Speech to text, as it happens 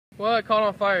Well, it caught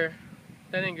on fire.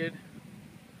 That ain't good.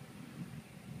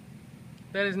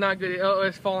 That is not good. Oh,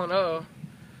 it's falling. Uh-oh.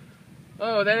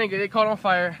 Oh, that ain't good. It caught on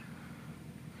fire.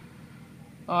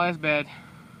 Oh, that's bad.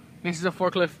 This is a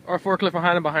forklift, or forklift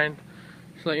behind.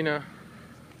 Just to let you know.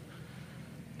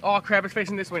 Oh crap, it's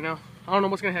facing this way now. I don't know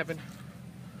what's gonna happen.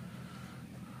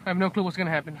 I have no clue what's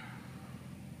gonna happen.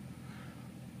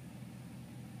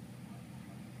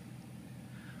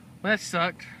 Well, that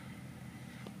sucked.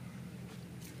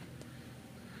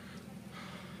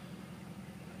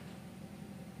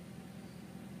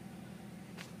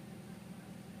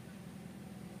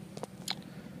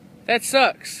 That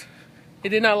sucks. It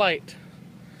did not light.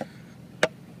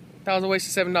 That was a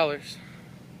waste of $7.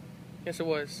 Yes, it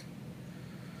was.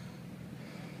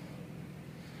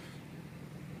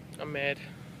 I'm mad.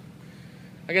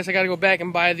 I guess I gotta go back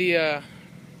and buy the that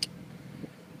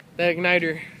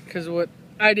igniter, because what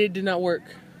I did not work.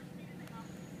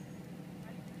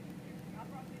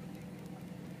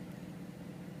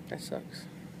 That sucks.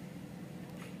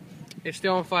 It's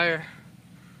still on fire.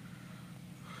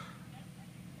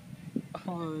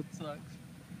 Oh, that sucks.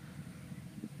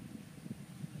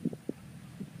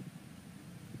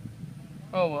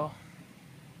 Oh well.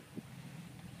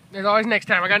 There's always next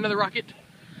time. I got another rocket.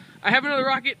 I have another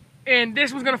rocket, and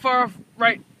this one's gonna fire off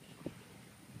right